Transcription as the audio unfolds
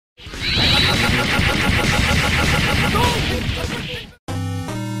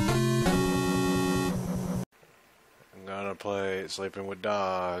play sleeping with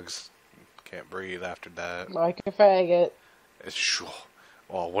dogs. Can't breathe after that. Like a faggot. It's sure.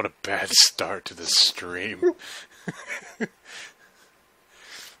 Oh, what a bad start to the stream.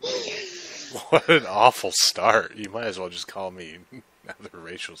 What an awful start. You might as well just call me other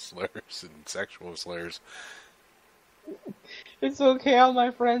racial slurs and sexual slurs. It's okay, all my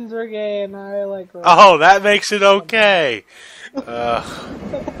friends are gay and I like... Oh, that makes it okay!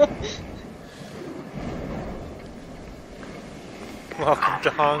 Welcome to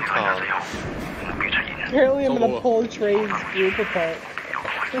Hong Kong. Apparently I'm gonna pull Trey's group apart.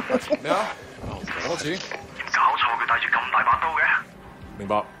 I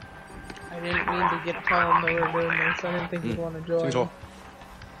didn't mean to get tell him they were doing this. I didn't think he'd want to join.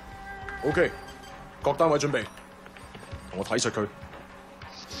 OK， 各單位準備，同我睇實佢。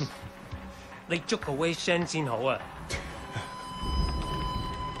你捉個威聲先好啊！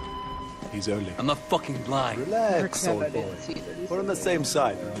 He's only. I'm not fucking blind. Relax, old boy. We're on the same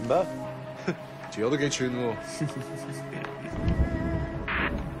side, remember? 條友都幾串喎。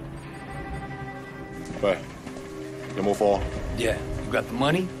喂，有冇貨 Yeah, you got the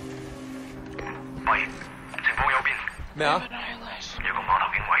money? 喂，情況有變。咩啊？有個碼頭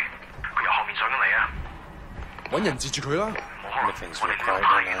警衛，佢由後面上緊嚟啊！揾人截住佢啦。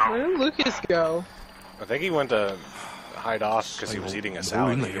 Where did Lucas go? I think he went to hide off because he was eating a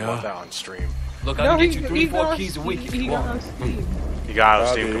salad. He didn't want that on stream. Look, I can get you 3-4 keys a week if you want. He got out of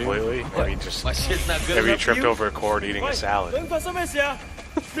steam completely? Maybe just... Maybe he tripped over a cord eating a salad. Eating a salad.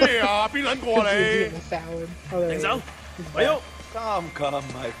 Come,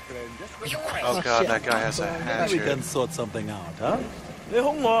 my friend. Oh god, that guy has a hatchet. We can sort something out, huh?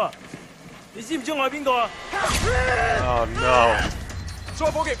 Oh no.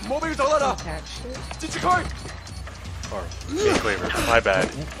 Or Cleaver, my bad.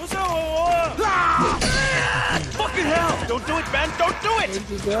 Fucking hell! Don't do it, man! Don't do it!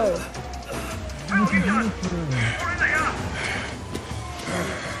 Where'd you go?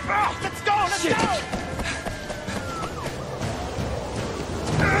 Let's go! Let's go!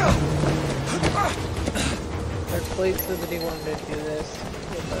 Our plate said that he wanted to do this.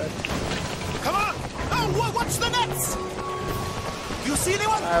 Come on! Oh, what's the nets? You see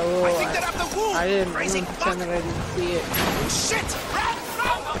anyone? I will. I think they're up the wall. I didn't pretend that I didn't see it. Shit! Run!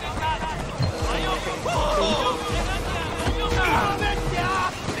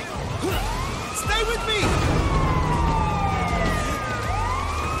 Stay with me!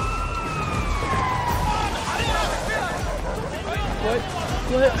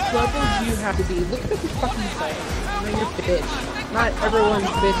 What level do you have to be? Look at the fucking site. I mean, you're a bitch. Not everyone's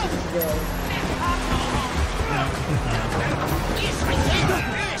bitch is gay.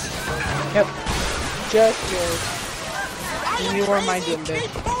 Yep. Just yours. And you are my dim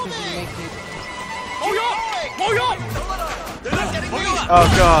bitch. Because you make me... Oh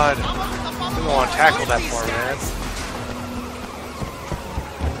god. You don't want to tackle that poor man.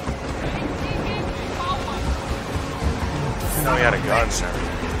 I know he had a gun and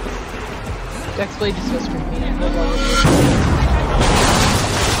everything. Dex Blade just goes for me.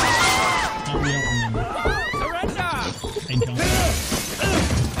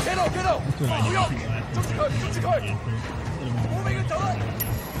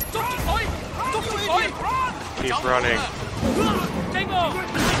 Keep running.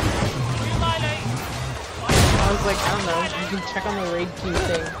 I was like, I don't know, you can check on the raid queue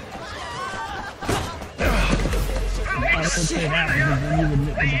thing.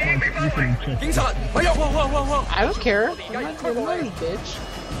 I don't care. I'm not your money, bitch.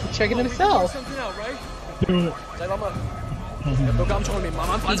 He's checking himself. He can't,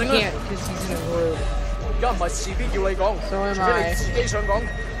 because he's in a room. So am I.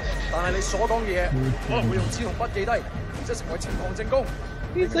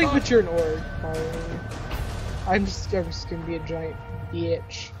 He's like, but you're an org. I'm just gonna be a giant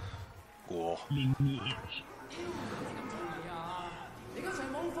bitch. Cool.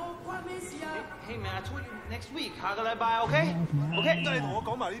 Hey man, I told you next week. 下個禮拜 OK? OK?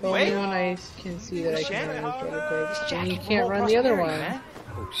 The only one I can see that I can run is Roller Quake, and you can't run the other one.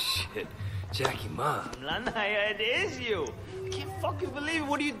 Oh shit. Jackie Ma. It is you. I can't fucking believe it.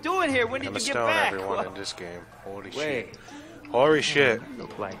 What are you doing here? When did I'm a you get stone back? everyone in this game. Holy shit. Holy shit. You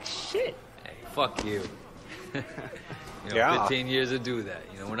look like shit. Hey, fuck you. You know, Yeah. 15 years to do that.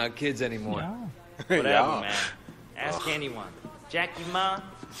 You know, we're not kids anymore. Whatever, Yeah. man. Ask anyone. Jackie Ma.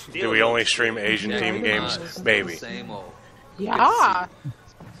 Do we only stream Asian team games? Maybe. Same old. Yeah.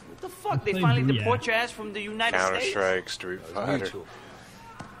 What the fuck? They finally deport your ass from the United States? Counter-Strike, Street Fighter,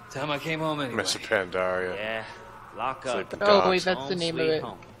 Time I came home anyway. Mr. Pandaria. Yeah. Lock up. Sleeping Oh Dogs. wait, that's the name of it.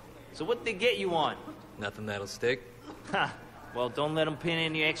 Home. So what they get you on? Nothing that'll stick. Ha! Well, don't let them pin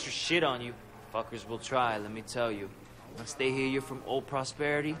any extra shit on you. Fuckers will try, let me tell you. Once they hear you're from Old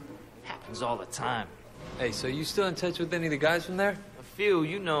Prosperity, happens all the time. Hey, so you still in touch with any of the guys from there? A few,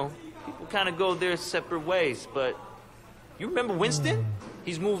 you know. People kind of go their separate ways, but... You remember Winston?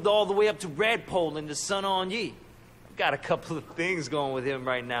 He's moved all the way up to Redpole in the Sun On Ye. I've got a couple of things going with him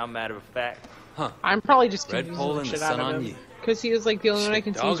right now, matter of fact. Huh. I'm probably just confusing Redpole the and the shit out Sun of On him. Ye. Because he was like the only one I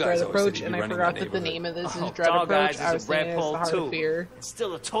can see is Dog Dread Eyes always said Approach, he'd and be I running forgot that that the neighborhood. name of this is Oh, Dread Dog Approach. Eyes I is was a thinking it's the Redpole, Heart too. of Fear.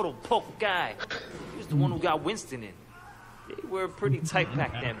 Still a total poke guy. He was the one who got Winston in. They were pretty tight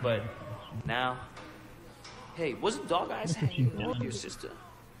back then, but now... Hey, wasn't Dog Eyes hanging out with your sister?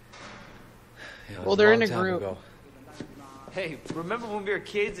 Yeah, it was Well, they're a in a long time group. ago. Hey, remember when we were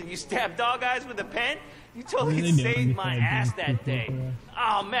kids and you stabbed Dog Eyes with a pen? You totally saved my ass that day.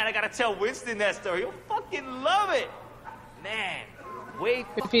 Oh, man, I gotta tell Winston that story. He'll fucking love it. Man, wait.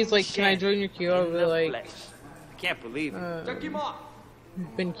 If he's like, can I join your queue? I'll be like, I can't believe it. Check him off.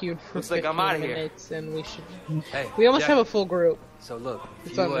 been queued for Looks like 15 I'm outta here. minutes, and we should... Hey, We almost Jack, have a full group. So look,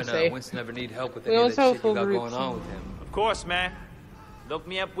 if That's you what I'm and gonna say. Winston ever need help with We any of almost that have a shit full you got group, going so- on with him, Of course, man. Look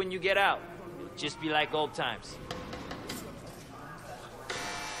me up when you get out. It'll just be like old times.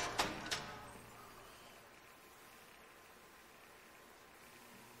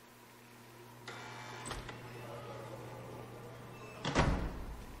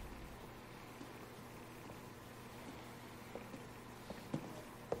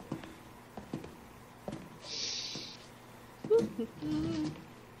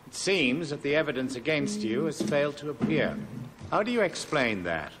 It seems that the evidence against you has failed to appear. How do you explain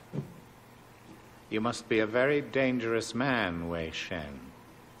that? You must be a very dangerous man, Wei Shen.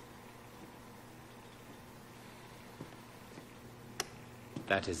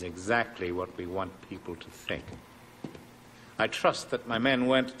 That is exactly what we want people to think. I trust that my men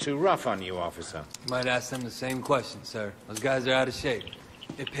weren't too rough on you, officer. might ask them the same question, sir. Those guys are out of shape.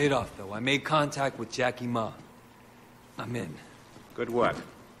 It paid off, though. I made contact with Jackie Ma. I'm in. Good work.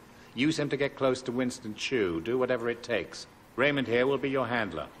 Use him to get close to Winston Chu. Do whatever it takes. Raymond here will be your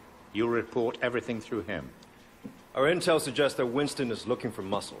handler. You'll report everything through him. Our intel suggests that Winston is looking for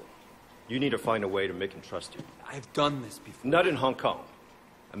muscle. You need to find a way to make him trust you. I've done this before. Not in Hong Kong.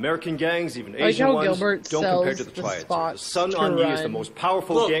 American gangs, even like Asian how ones, Gilbert don't compare to sells the the triads. The spots Sun to On Ye is the run. most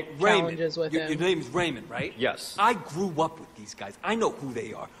powerful Look, gang. Raymond, challenges with your him. name is Raymond, right? Yes. I grew up with these guys. I know who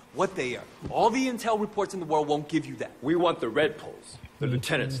they are, what they are. All the intel reports in the world won't give you that. We want the Red Poles, the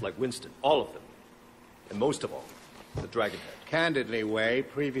lieutenants like Winston, all of them. And most of all, the Dragonhead. Candidly, Wei,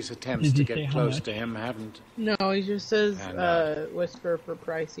 previous attempts to get close to him haven't... No, he just says, And, whisper for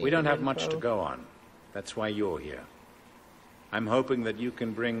pricing. We don't have info. much to go on. That's why you're here. I'm hoping that you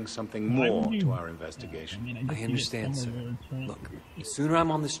can bring something more to our investigation. I understand, sir. Look, the sooner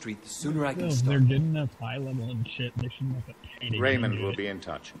I'm on the street, the sooner I can If start. they're good enough high level and shit, they shouldn't have to pay to Raymond do will it, be in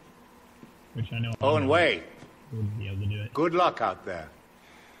touch. which I know. Oh, and Wei, Wouldn't be able to do it. good luck out there.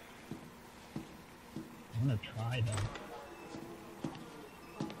 I'm gonna try though.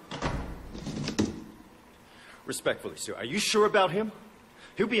 Respectfully, sir, are you sure about him?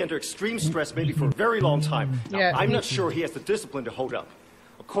 He'll be under extreme stress maybe for a very long time. Now, Yeah, I'm me not too. sure he has the discipline to hold up.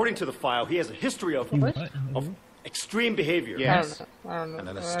 According to the file, he has a history of extreme behavior. Yes, I don't know. and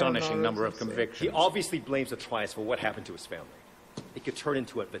an I don't astonishing know number what of to say. He convictions. obviously blames the triads for what happened to his family. It could turn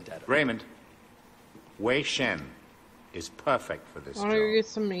into a vendetta. Raymond, Wei Shen is perfect for this I want to job. get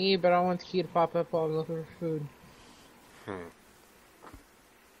some to eat, but I want the key to pop up while I'm looking for food.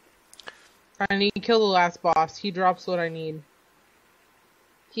 I need to kill the last boss. He drops what I need.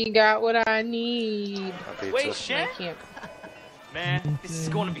 He got what I need. Wait, I Shen? can't. Man, this is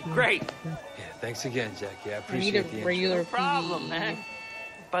going to be great. Yeah, thanks again, Jackie. I I need appreciate the a intro. regular No problem, PvE. man.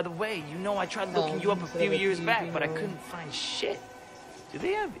 By the way, you know I tried looking you up a instead few of a years back, PvE but I mode. couldn't find shit. Do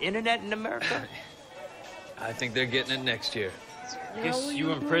they have internet in America? I think they're getting it next year. Guess you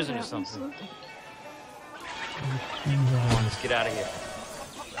were in prison or something. Come on, Let's get out of here.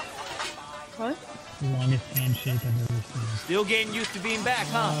 What? the longest handshake I've ever seen. Still getting used to being back,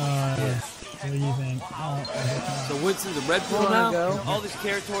 huh? What do you think? Oh, So Winston's a Red Bull Wanna now? go? All this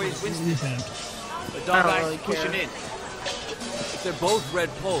territory is what do you Winston. think? The dog I don't guys really pushing care. in. If they're both Red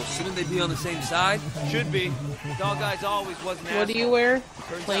Poles, shouldn't they be on the same side? Should be. Dog guys always was an asshole. What do you wear?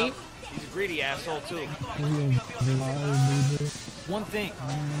 Turns Plate? out he's a greedy asshole too. Baby. One thing,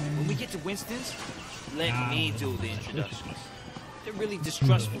 when we get to Winston's, let me do the introductions. They're really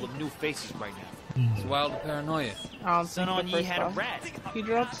distrustful of new faces right now. It's wild paranoia. I don't Sun think On the Ye first had a boss. rat. He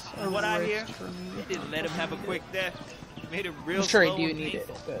drops a From what I hear, wrist for me. they didn't let him have a quick death. Made it real I'm sure slow I do and need it,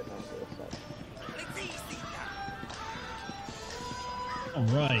 painful. but not for the fuck.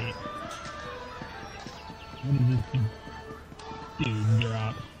 Alright. Dude,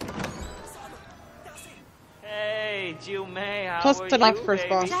 drop. Hey, Jill May, how Plus, are the you, not first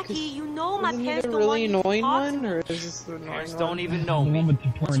boss. Jackie, you know my Isn't parents it a don't really want annoying you to talk one, to or is this the annoying Parents one? don't even know The me. one with the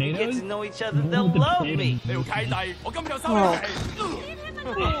Once we get tornadoes? to know each other, The one they'll with the love me. potatoes.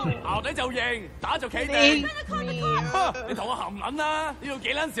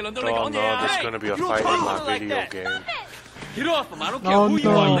 Oh no, there's gonna be a fight in my video game. Get off him! I don't care Oh, who you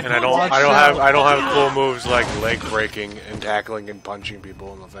no. are. And I don't have cool moves like leg breaking and tackling and punching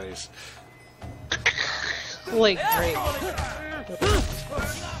people in the face. Like, great.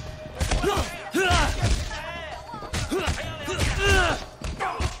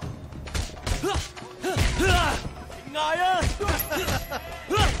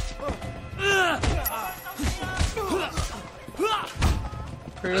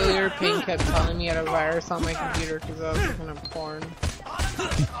 Earlier, Ping kept telling me I had a virus on my computer because I was looking at porn.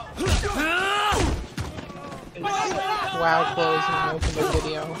 WoW closed and I opened the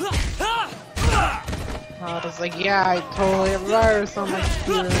video. I was like, yeah, I totally have a virus on my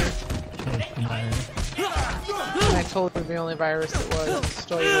computer. And I told her the only virus it was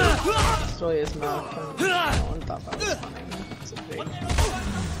Stoya's mouth, and no one thought that was funny. It's a big...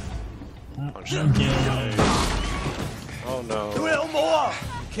 Oh no.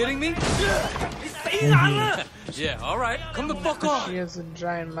 Kidding me? Yeah, alright. Come the fuck on. She has a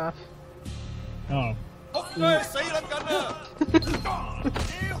giant mouth. Oh.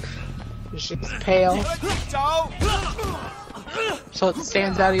 She's pale. So it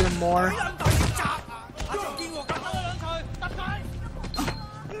stands out even more.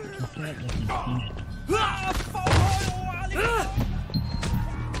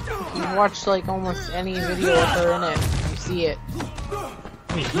 You can watch like almost any video with her in it. You see it.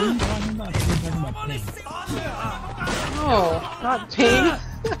 Wait, who are you talking about? You're talking about Pink. No, not Pink.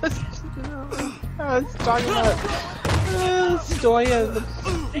 I was talking about Stoya.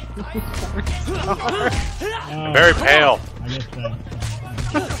 I'm very pale. I guess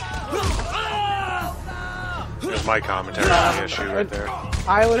so. There's my commentary on the issue right there.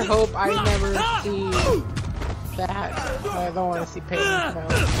 I would hope I never see that. I don't want to see Pink. No.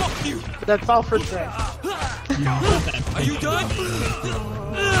 But that's all for Trey. Are you done?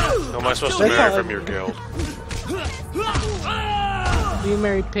 Who am I supposed to marry from your guild? You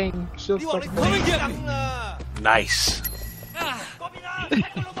marry Ping. She'll suck Come and get me! Nice.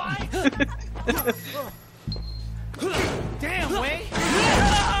 Damn, Wayne.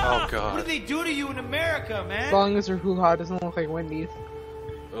 Oh What god. did they do to you in America, man? As long as her hoo-ha doesn't look like Wendy's.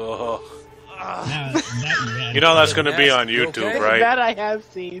 Ugh. That You know that's gonna be on YouTube, okay? right? That I have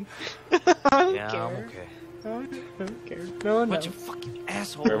seen. I don't Yeah, care. I'm okay. I don't care. No one Bunch knows. of fucking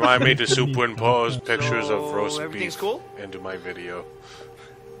assholes. Remind me to superimpose pictures of So, roast everything's beef cool? into my video.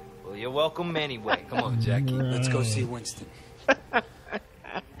 Well, you're welcome anyway. Come on, Jackie. Let's go see Winston.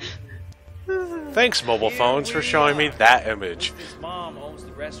 Thanks, mobile phones, for showing me that image. His mom owns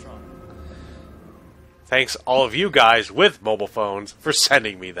the restaurant. Thanks, all of you guys with mobile phones, for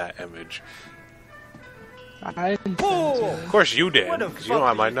sending me that image. I didn't Of course you did, What the because you don't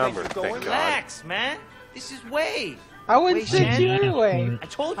have my fuck number, do you think thank you're God. going? Relax, man. This is Wade. I wouldn't Wait, send Shan? you anyway. I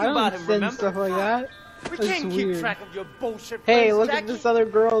told I you don't about him, send remember? stuff like that. We That's can't weird. keep track of your bullshit. Hey, friends, look Jackie. at this other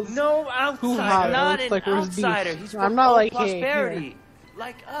girl's No hoo-ha. outsider. It Not looks an like roast beef. outsider. He's I'm from not old like, hey, prosperity. here.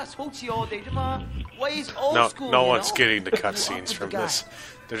 Like us. Hochi all day. Wade's old No, school. no you one's know? getting the Grew up cutscenes with from the guy. this.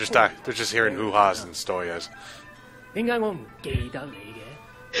 They're just hearing hoo-has and stoyas. 點解我唔記得你嘅？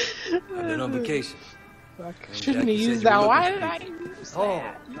 I've been on vacation. Fuck. And Shouldn't have Jackie said used you were that. looking Why for did I people. use哦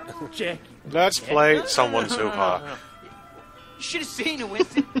that? ，Jackie， Let's play someone's hoo-ha. You should have seen it,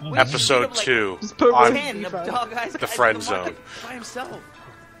 Winston. Winston Episode like 2 Just put on 10 of dog eyes the guys friend in the market zone. by himself.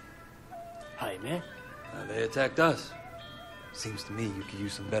 係咩？ They attacked us. Seems to me you could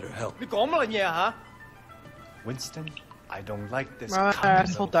use some better help. 你講乜嘢嚇 ？Winston, I don't like this. My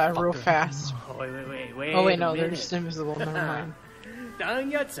asshole died real fast. 喂， Oh wait, no, they're just invisible. Never mind. 等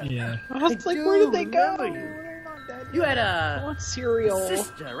一陣。 Yeah. I was like, where did they go? You had I a want cereal.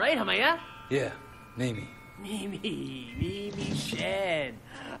 sister, right? 係咪啊？ Yeah, Mimi. Mimi Shan.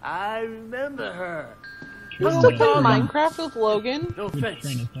 I remember her. I'm still playing Minecraft with Logan. No Train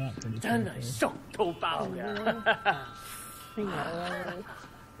offense. of thought for this 真係熟到爆㗎。 I know.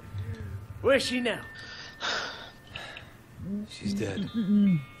 Where's she now? She's dead.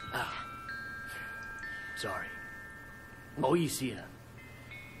 Sorry. 唔好意思啊。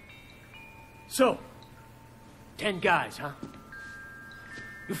So, 10 guys, huh?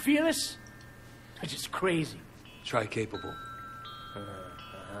 You feel this? That's just crazy. Try capable.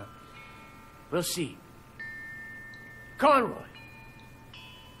 We'll see. Conroy,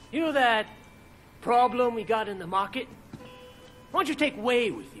 you know that problem we got in the market? Why don't you take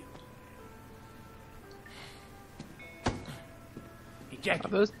Way with you? Hey, Jackie.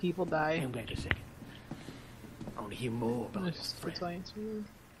 Those people die. Hang back a second. I want to hear more about this friend. Science.